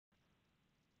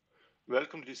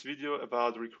Welcome to this video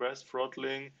about request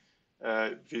throttling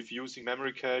with using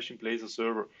memory cache in Blazor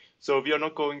server. So we are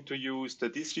not going to use the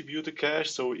distributed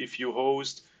cache. So if you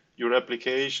host your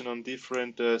application on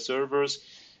different servers,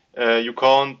 you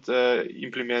can't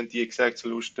implement the exact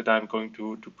solution that I'm going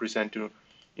to present you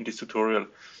in this tutorial.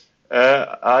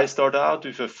 I start out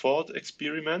with a thought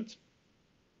experiment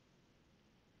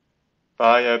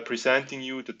by presenting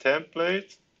you the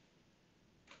template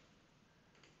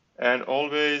and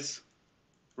always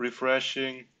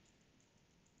refreshing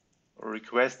or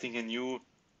requesting a new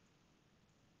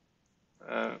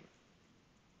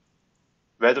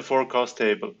weather forecast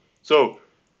table. So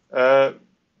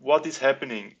what is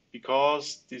happening?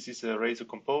 Because this is a Razor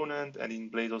component and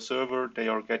in Blazor server they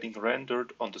are getting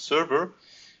rendered on the server,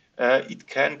 it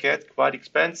can get quite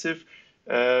expensive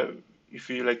if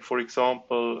you, like, for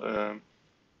example,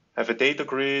 have a data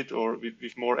grid or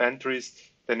with more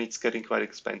entries, then it's getting quite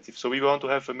expensive. So we want to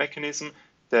have a mechanism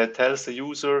that tells the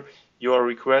user you are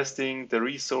requesting the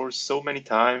resource so many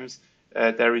times.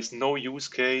 There is no use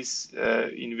case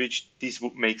in which this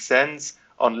would make sense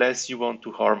unless you want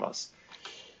to harm us.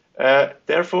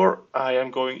 Therefore, I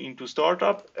am going into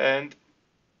startup, and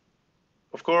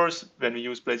of course, when we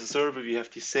use Blazor server, we have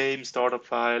the same startup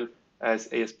file as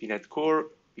ASP.NET Core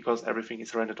because everything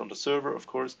is rendered on the server, of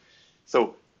course.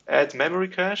 So add memory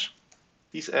cache.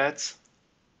 This adds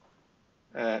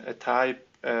a type.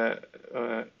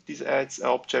 This adds an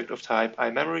object of type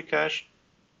iMemoryCache.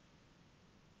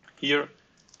 Here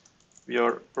we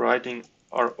are writing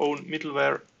our own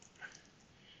middleware.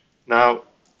 Now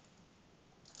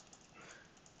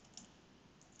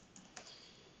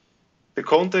the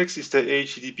context is the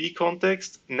HTTP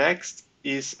context. Next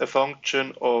is a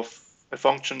function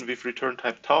with return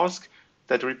type task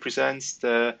that represents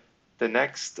the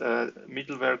next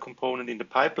middleware component in the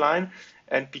pipeline.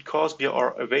 And because we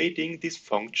are awaiting this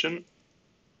function,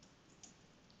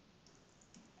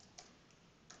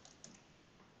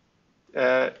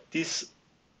 this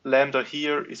lambda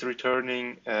here is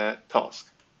returning a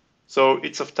task. So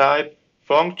it's of type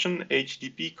function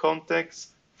HTTP context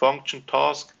function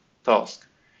task task.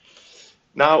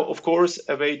 Now, of course,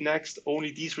 await next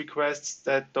only these requests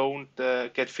that don't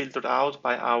get filtered out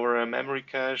by our memory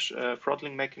cache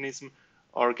throttling mechanism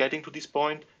are getting to this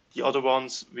point. The other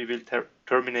ones, we will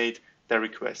terminate their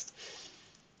request.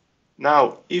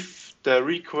 Now, if the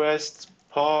request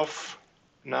path,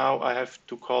 now I have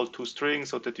to call toString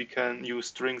so that we can use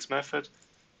strings method,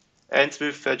 ends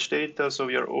with fetch data, so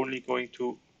we are only going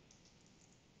to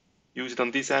use it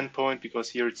on this endpoint because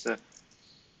here it's the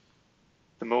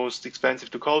most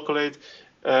expensive to calculate.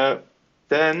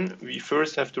 Then we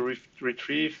first have to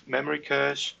retrieve memory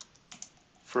cache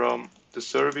from the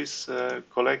service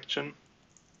collection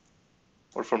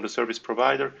or from the service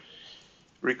provider.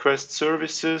 Request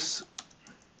services,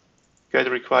 get a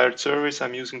required service.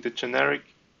 I'm using the generic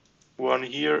one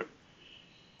here.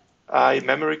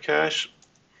 iMemoryCache.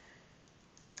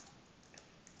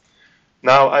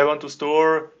 Now I want to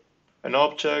store an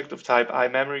object of type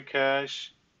iMemoryCache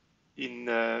in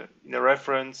a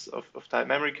reference of type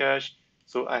memory cache,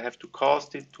 so I have to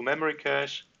cast it to memory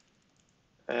cache.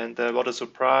 And what a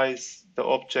surprise, the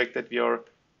object that we are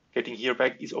getting here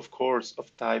back is of course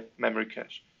of type memory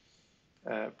cache,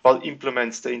 but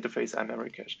implements the interface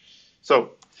iMemoryCache.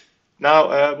 So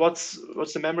now what's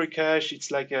the memory cache?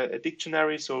 It's like a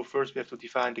dictionary. So first we have to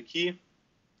define the key.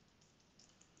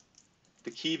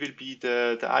 The key will be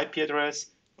the IP address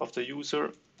of the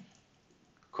user,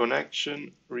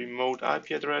 connection, remote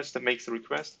IP address that makes the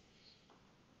request.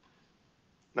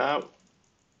 Now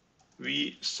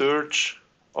we search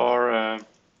our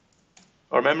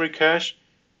memory cache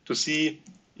to see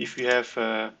if we have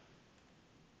a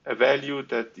value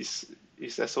that is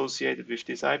associated with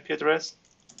this IP address.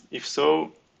 If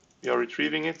so, we are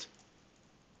retrieving it.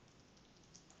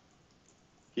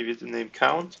 Give it the name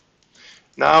count.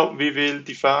 Now we will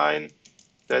define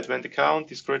that when the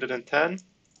count is greater than 10,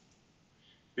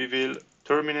 we will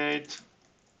terminate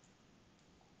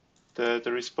the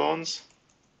response.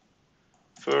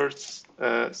 First,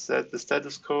 set the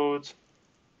status code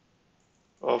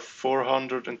of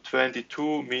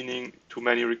 422, meaning too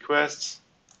many requests.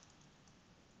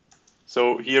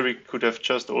 So here we could have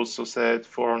just also said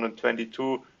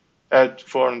 422 at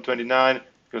 429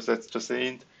 because that's just an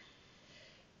int.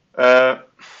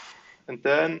 And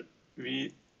then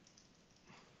we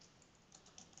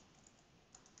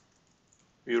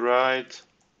write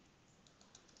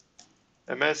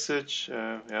a message.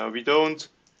 Yeah, we don't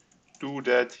do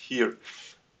that here.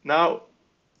 Now,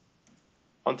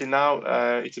 until now,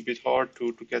 it's a bit hard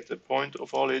to get the point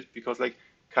of all it because, like,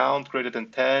 count greater than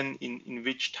 10 in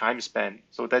which time span.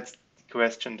 So that's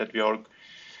question that we are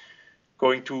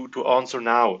going to answer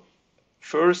now.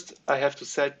 First, I have to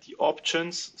set the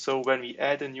options. So when we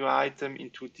add a new item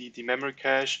into the memory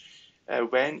cache,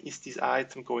 when is this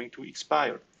item going to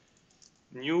expire?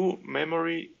 New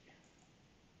memory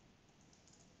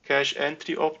cache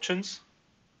entry options.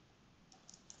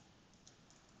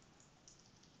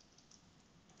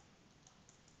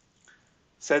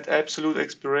 Set absolute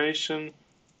expiration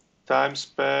time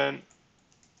span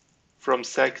from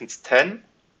seconds 10.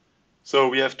 So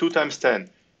we have 2 times 10.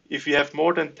 If we have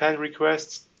more than 10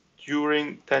 requests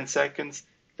during 10 seconds,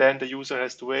 then the user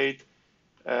has to wait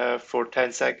for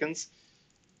 10 seconds.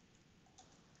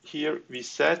 Here we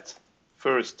set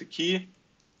first the key,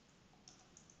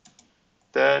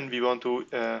 then we want to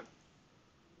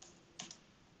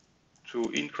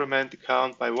increment the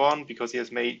count by 1 because he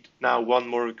has made now 1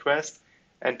 more request,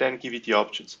 and then give it the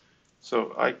options.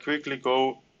 So I quickly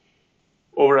go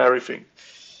over everything.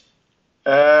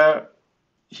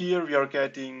 Here we are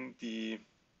getting the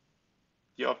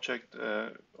object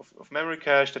of memory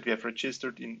cache that we have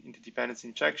registered in the dependency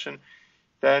injection.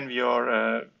 Then we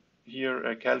are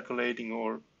here calculating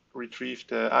or retrieve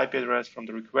the IP address from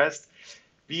the request.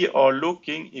 We are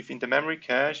looking if in the memory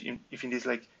cache, if in this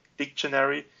like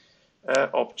dictionary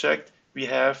object, we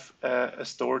have a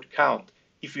stored count.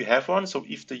 If we have one, so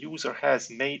if the user has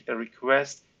made a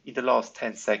request in the last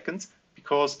 10 seconds,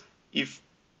 because if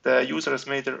the user has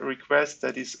made a request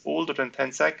that is older than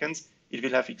 10 seconds, it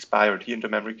will have expired here in the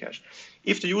memory cache.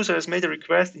 If the user has made a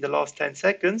request in the last 10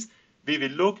 seconds, we will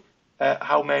look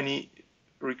how many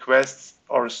requests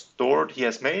are stored he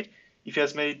has made. If he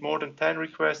has made more than 10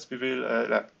 requests, we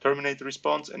will terminate the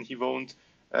response and he won't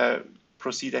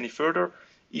proceed any further.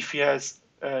 If he has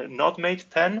not made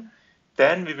 10,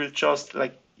 then we will just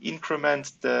like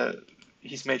increment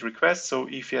his made requests. So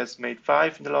if he has made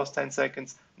 5 in the last 10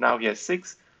 seconds, now he has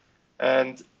 6.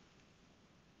 And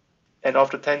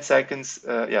after 10 seconds,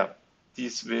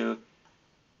 this will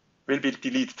be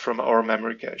deleted from our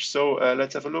memory cache. So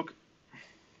let's have a look.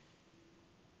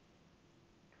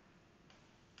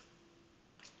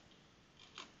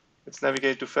 Let's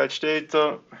navigate to fetch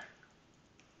data.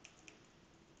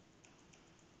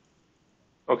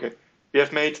 Okay, we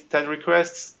have made 10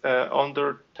 requests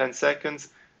under 10 seconds.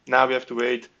 Now we have to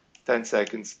wait 10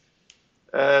 seconds.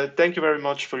 Thank you very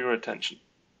much for your attention.